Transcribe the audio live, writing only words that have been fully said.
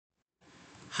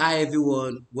Hi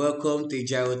everyone, welcome to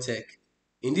Ajiro Tech.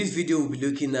 In this video, we'll be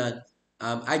looking at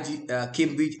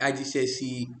Cambridge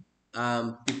IGCSE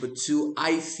Paper 2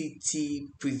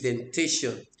 ICT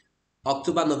presentation,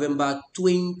 October-November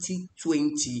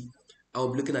 2020. And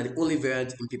we'll be looking at the only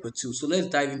variant in Paper 2. So let's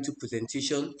dive into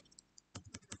presentation.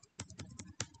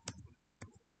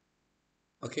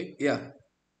 Okay, yeah.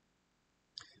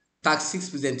 Task 6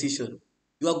 presentation.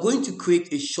 You are going to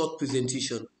create a short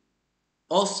presentation.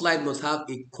 All slides must have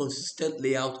a consistent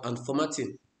layout and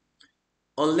formatting.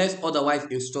 Unless otherwise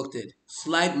instructed,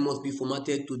 slide must be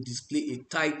formatted to display a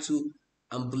title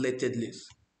and bulleted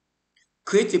list.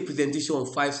 Create a presentation on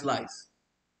 5 slides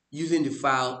using the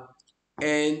file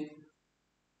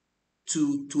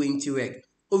N220rec.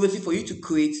 Obviously, for you to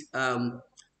create,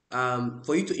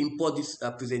 for you to import this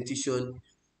presentation,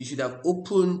 you should have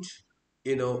opened,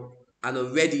 an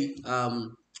already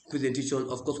presentation.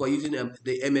 Of course, we're using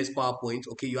the MS PowerPoint.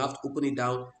 Okay, you have to open it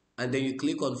down and then you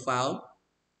click on File,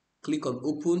 click on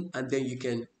open, and then you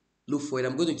can look for it.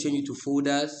 I'm going to change it to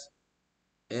folders,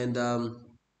 and I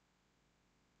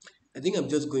think I'm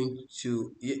just going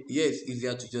to, yeah, it's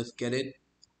easier to just get it.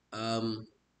 um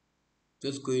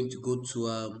just going to go to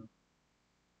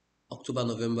October,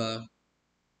 November.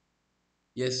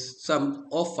 Yes, so I'm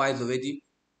all files already,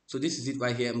 so this is it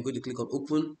right here. I'm going to click on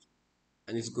open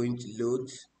and it's going to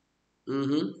load.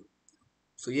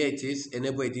 So here it is,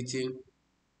 enable editing.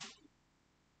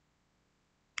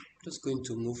 Just going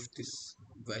to move this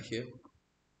right here.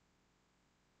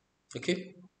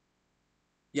 Okay,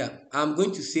 yeah, I'm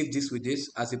going to save this with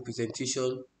this as a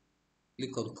presentation.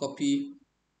 Click on copy,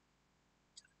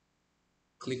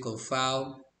 click on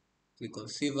file, click on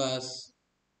save as.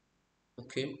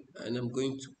 Okay, and I'm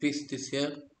going to paste this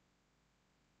here.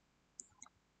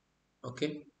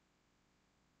 Okay,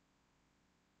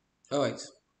 all right.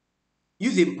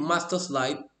 Use a master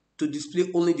slide to display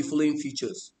only the following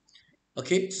features.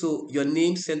 Okay, so your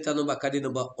name, center number, card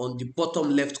number on the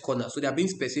bottom left corner, so they are being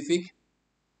specific.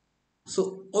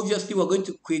 So obviously we're going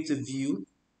to create a view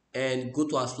and go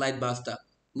to our slide master.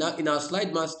 Now in our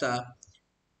slide master,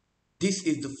 this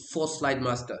is the first slide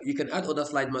master. You can add other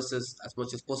slide masters as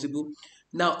much as possible.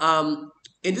 Now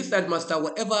in this slide master,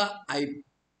 whatever I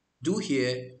do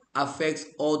here affects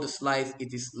all the slides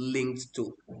it is linked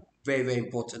to. Very, very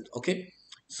important. Okay,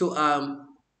 so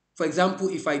for example,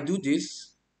 if I do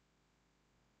this,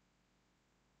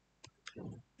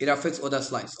 it affects other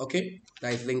slides, okay,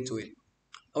 that is linked to it.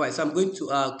 All right, so I'm going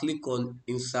to click on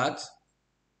insert,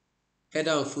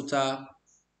 header and footer.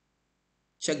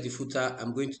 Check the footer.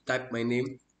 I'm going to type my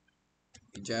name,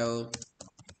 Ajiro,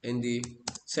 ND,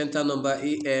 center number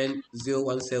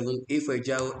AN017, A for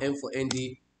Ajiro, N for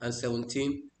ND, and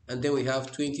 17, and then we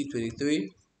have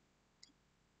 2023.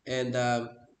 And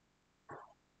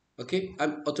okay,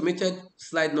 I'm automated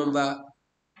slide number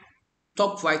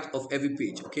top right of every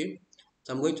page. Okay,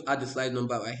 so I'm going to add the slide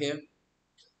number right here.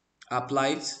 Apply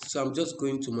it. So I'm just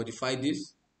going to modify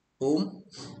this. Home,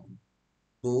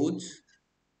 bold,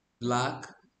 black,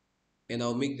 and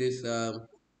I'll make this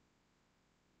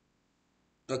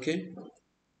okay,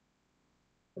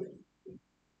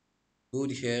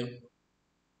 bold here.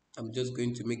 I'm just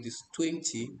going to make this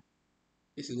 20.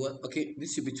 This is what, okay,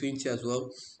 this should be 20 as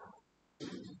well.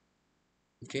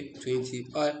 Okay, 20.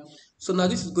 All right, so now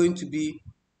this is going to be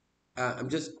I'm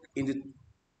just in the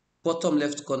bottom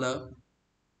left corner.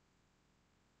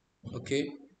 Okay,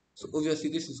 so obviously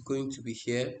this is going to be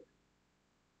here.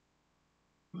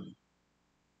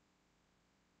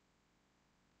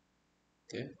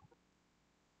 Okay,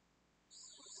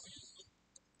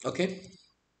 okay,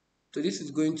 so this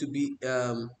is going to be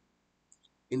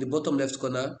in the bottom left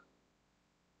corner,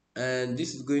 and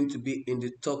this is going to be in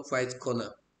the top right corner.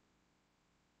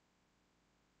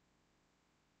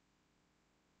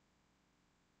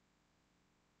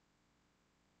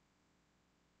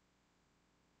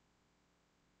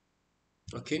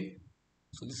 Okay,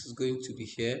 so this is going to be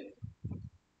here.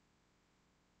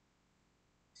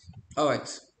 All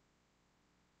right,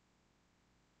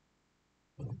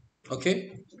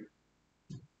 okay,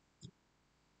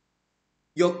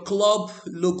 your club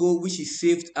logo, which is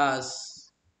saved as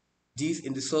this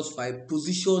in the source file,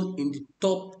 position in the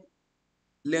top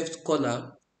left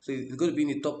corner. So it's going to be in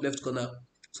the top left corner.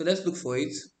 So let's look for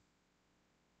it.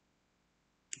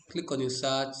 Click on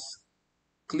insert,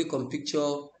 click on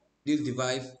picture, this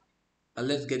device, and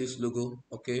let's get this logo.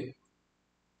 Okay,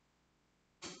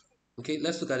 okay,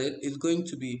 let's look at it. It's going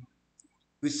to be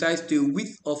resized to a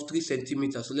width of 3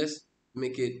 centimeters. So let's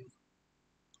make it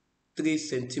 3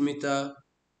 centimeter.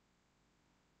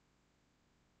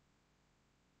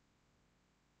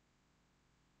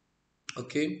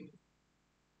 Okay,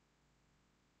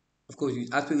 course, the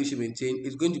aspect ratio maintained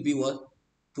is going to be what?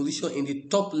 Position in the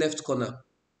top left corner.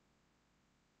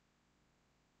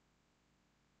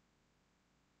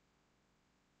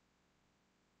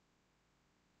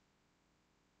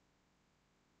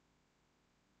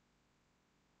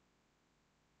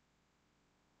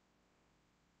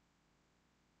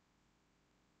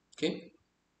 Okay,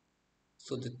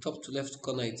 so the top to left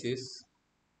corner it is.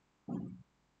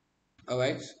 All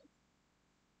right.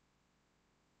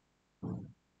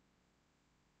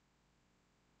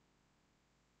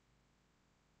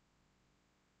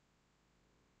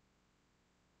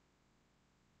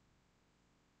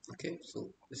 Okay, so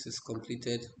this is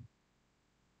completed.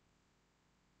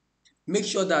 Make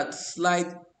sure that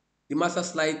the master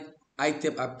slide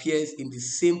item appears in the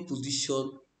same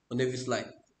position on every slide.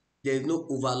 There is no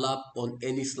overlap on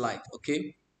any slide.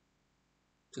 Okay,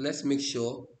 so let's make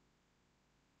sure.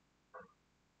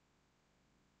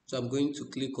 So I'm going to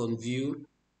click on view,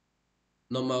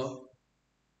 normal,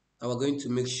 and we're going to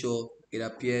make sure it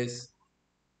appears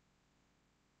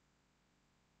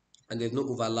and there's no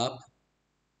overlap.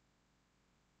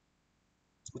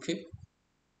 Okay,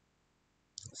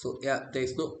 so yeah, there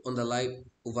is no underline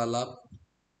overlap.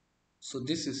 So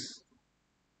this is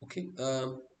okay.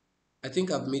 I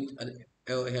think I've made an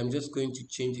error here. I'm just going to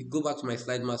change it. Go back to my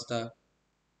slide master.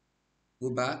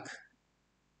 Go back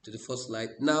to the first slide.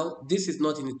 Now this is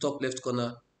not in the top left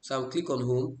corner, so I'll click on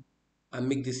home and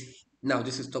make this. Now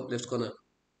this is top left corner.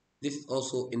 This is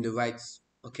also in the right.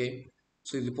 Okay,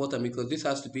 so it's important because this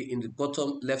has to be in the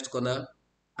bottom left corner,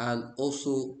 and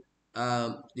also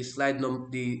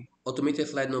the automated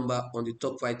slide number on the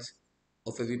top right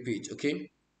of every page. Okay,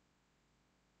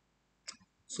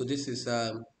 so this is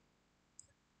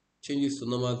changes to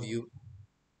normal view.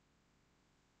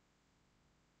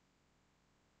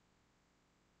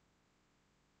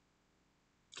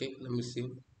 Okay, let me see.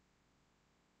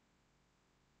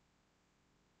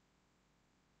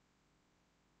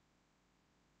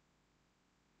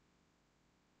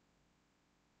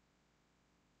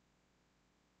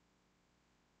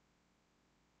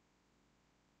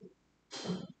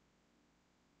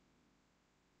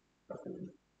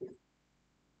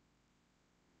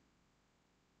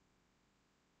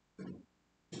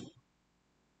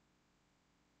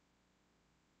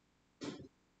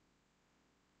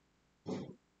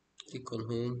 Click on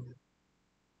home.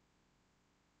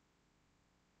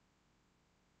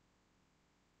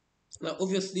 Now,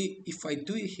 obviously, if I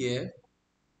do it here,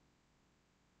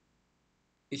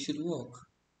 it should work.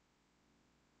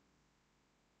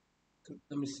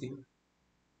 Let me see.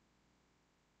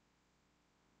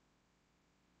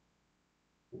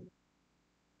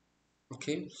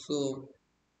 Okay, so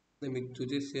let me do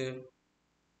this here.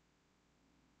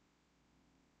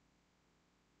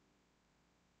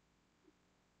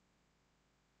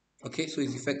 Okay, so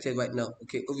it's affected right now.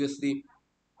 Okay, obviously,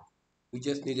 we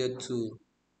just needed to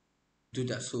do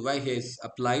that. So right here is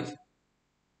applied.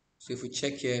 So if we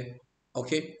check here,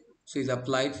 okay, so it's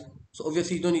applied. So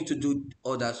obviously, you don't need to do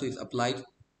all that. So it's applied.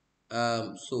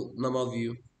 So normal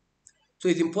view. So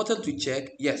it's important to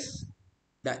check, yes,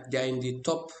 that they're in the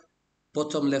top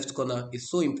bottom left corner.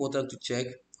 It's so important to check.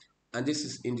 And this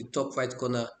is in the top right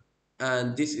corner,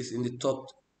 and this is in the top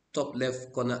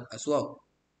left corner as well.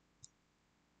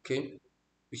 Okay,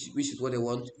 which is what I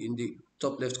want in the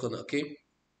top left corner. Okay,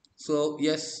 so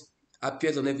yes,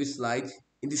 appears on every slide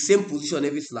in the same position on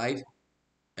every slide,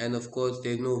 and of course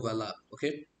there's no overlap.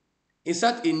 Okay,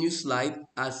 insert a new slide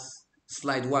as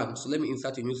slide one. So let me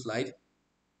insert a new slide.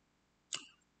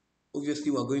 Obviously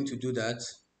we're going to do that,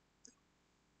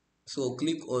 so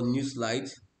click on new slide.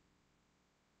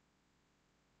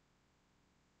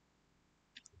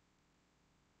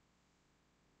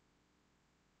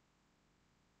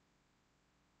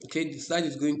 Okay, the slide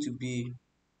is going to be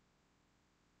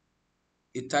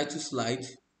a title slide.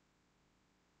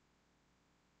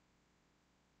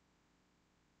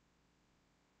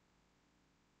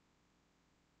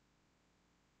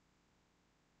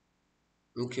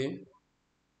 Okay,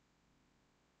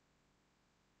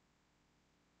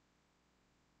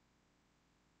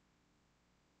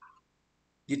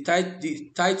 the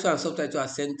title and subtitle are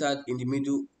centered in the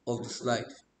middle of the slide.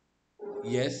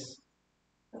 Yes.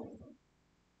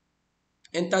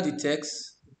 Enter the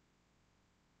text.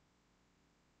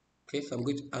 Okay, so I'm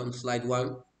going to on slide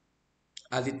one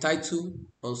as the title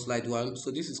on slide one.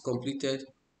 So this is completed.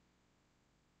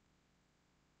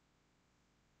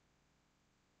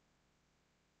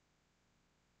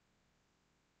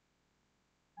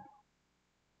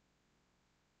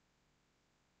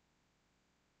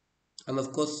 And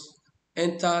of course,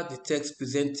 enter the text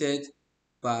presented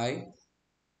by.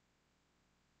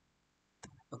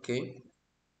 Okay,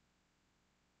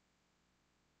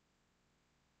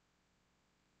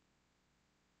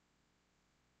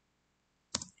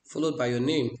 followed by your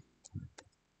name.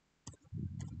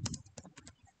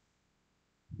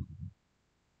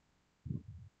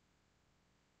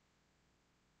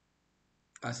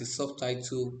 As a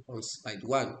subtitle on slide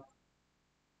 1.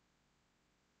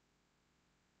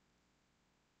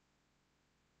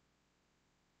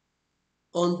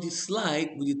 On the slide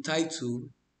with the title,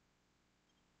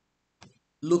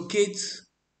 locate,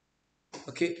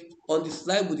 okay, on the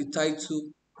slide with the title,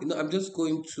 I'm just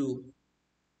going to,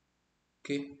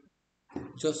 okay,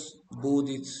 just bold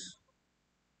it.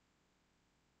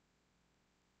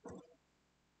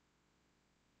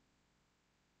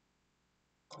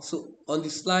 So on the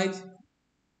slide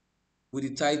with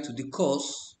the title, the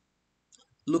course,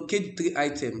 locate 3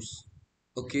 items,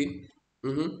 okay,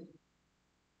 mm-hmm.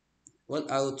 1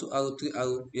 arrow, 2 arrow, 3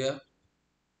 arrow, yeah.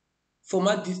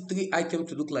 Format these 3 items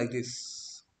to look like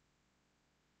this.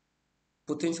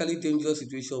 Potentially dangerous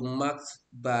situation marked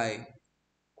by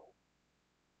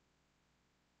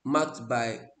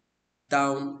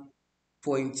down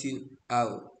pointing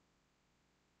arrow.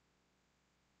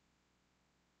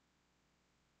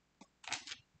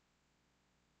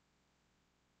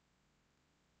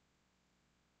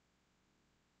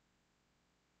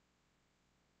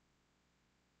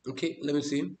 Okay, let me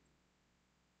see.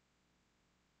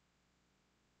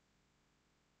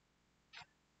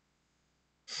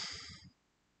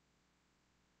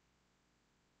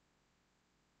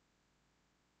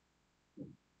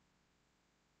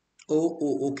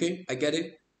 Okay, I get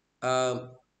it.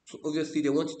 So obviously they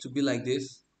want it to be like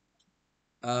this.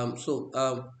 So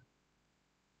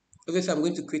obviously I'm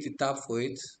going to create a tab for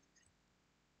it.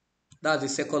 That's the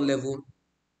second level.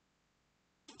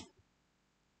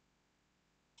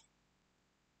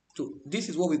 So this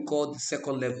is what we call the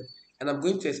second level, and I'm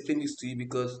going to explain this to you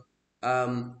because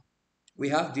we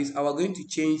have this. I was going to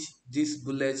change this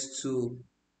bullet to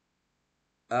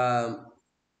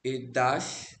a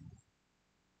dash,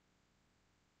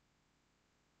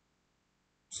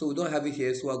 so we don't have it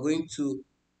here. So we're going to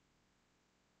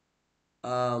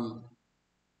um,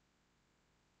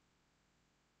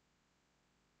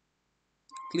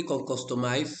 click on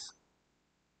customize.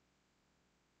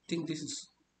 I think this is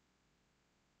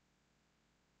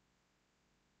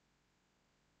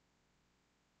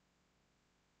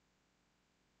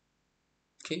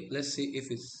okay. Let's see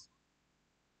if it's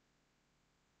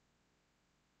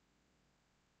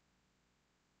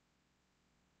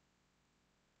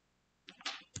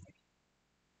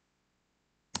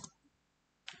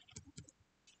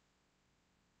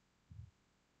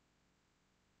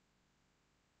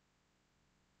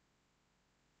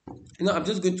I'm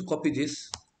just going to copy this.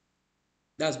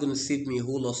 That's going to save me a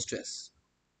whole lot of stress.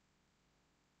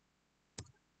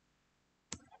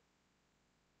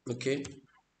 Okay.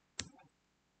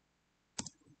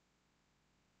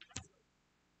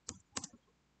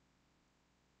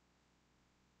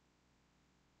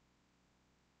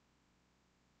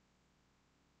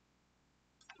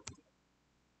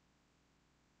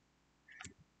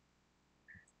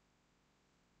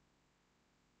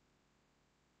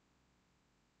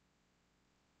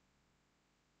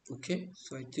 Okay.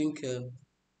 So I think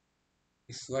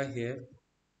it's right here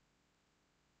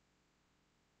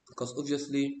because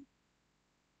obviously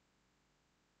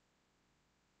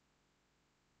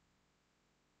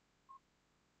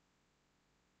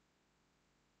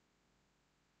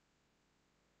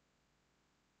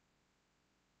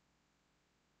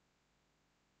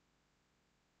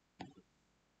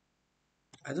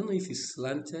I don't know if it's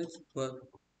slanted, but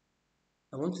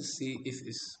I want to see if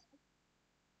it's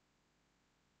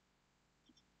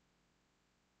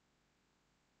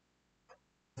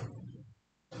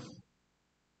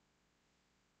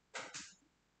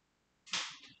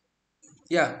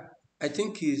yeah. I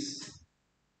think it's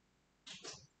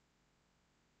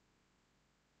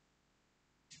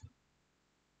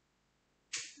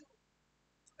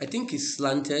I think it's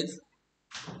slanted.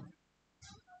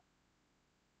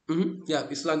 Yeah,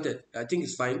 it's slanted. I think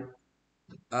it's fine.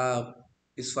 Uh,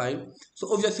 it's fine.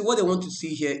 So obviously, what I want to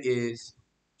see here is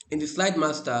in the slide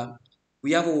master,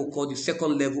 we have what we call the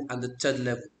second level and the third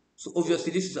level. So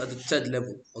obviously, this is at the third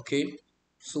level. Okay.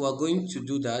 So we're going to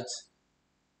do that.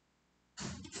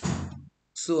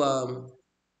 So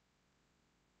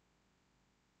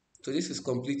so this is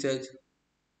completed.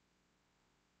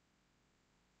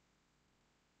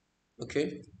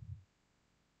 Okay.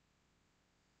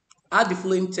 Add the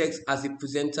following text as a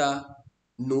presenter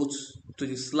note to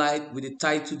the slide with the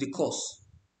title, the course.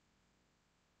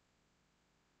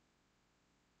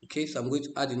 Okay, so I'm going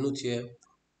to add a note here.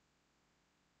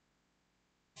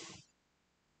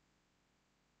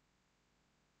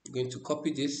 I'm going to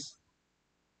copy this.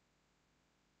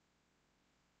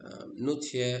 note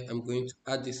here. I'm going to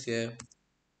add this here.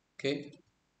 Okay,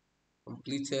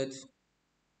 completed.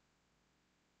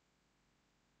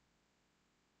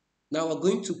 Now we're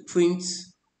going to print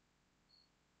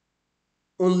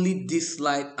only this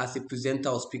slide as a presenter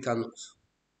or speaker note.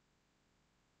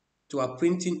 So we're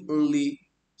printing only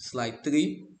slide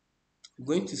 3. I'm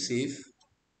going to save.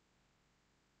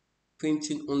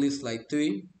 Printing only slide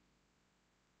 3.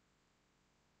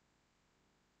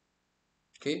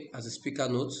 Okay, as a speaker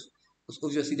note. Because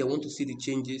obviously they want to see the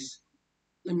changes.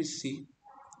 Let me see.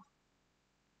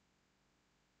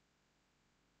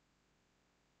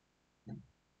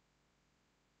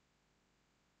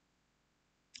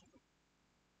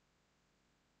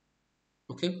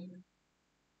 Okay.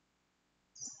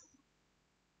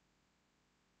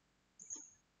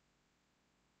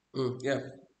 Yeah.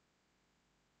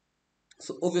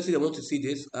 So obviously they want to see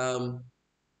this. So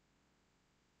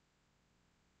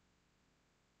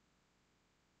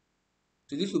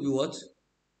this will be what?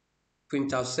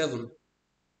 Printout 7.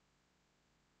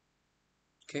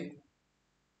 Okay.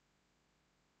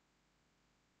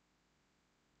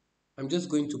 I'm just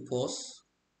going to pause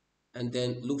and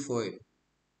then look for it.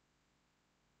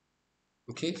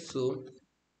 Okay, so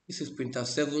this is printout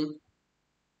 7.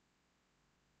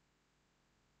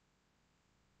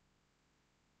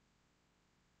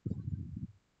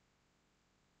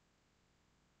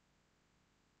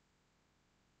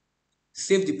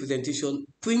 Save the presentation,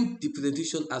 print the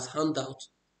presentation as handout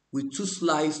with 2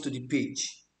 slides to the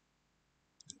page,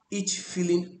 each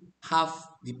filling half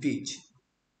the page.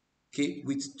 Okay,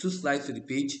 with 2 slides to the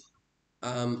page.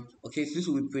 Okay, so this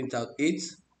will be printout 8.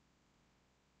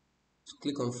 So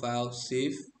click on file,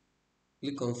 save,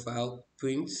 click on file,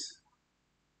 print.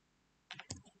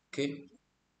 Okay,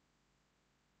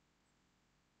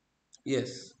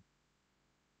 yes.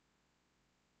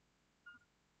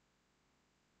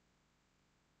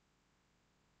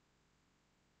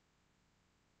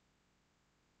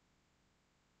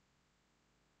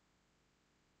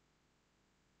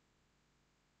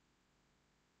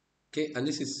 Okay, and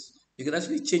this is, you can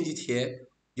actually change it here,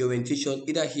 the orientation,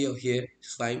 either here or here,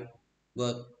 it's fine.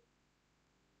 But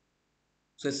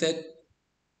so I said,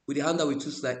 with the handout with 2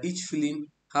 slides, each filling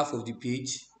half of the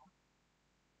page.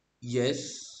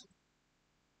 Yes.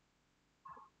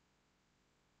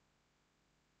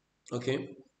 Okay.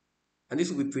 And this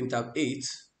will be printout 8.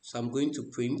 So I'm going to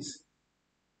print.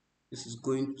 This is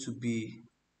going to be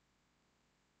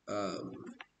um,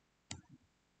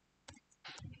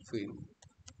 printout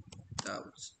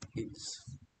 8.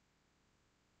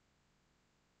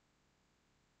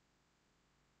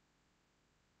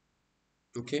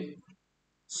 Okay.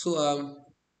 So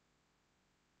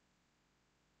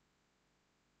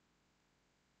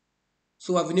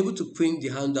so I've been able to print the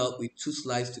handout with 2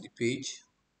 slides to the page.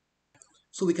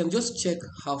 So we can just check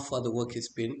how far the work has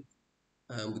been.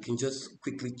 We can just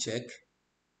quickly check.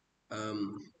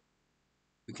 Um,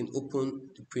 we can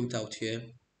open the printout here.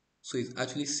 So it's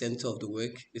actually center of the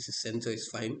work. This is center, is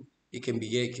fine. It can be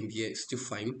here, it can be here, it's still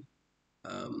fine.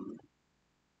 Um,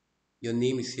 your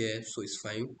name is here, so it's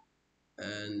fine.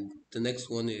 And the next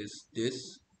one is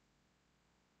this,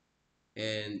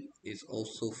 and it's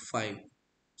also fine.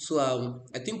 So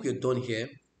I think we're done here.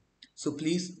 So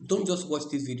please don't just watch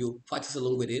this video, practice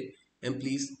along with it, and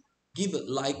please give a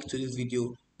like to this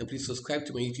video, and please subscribe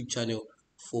to my YouTube channel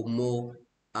for more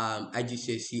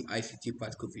IGCSE ICT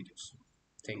practical videos.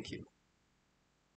 Thank you.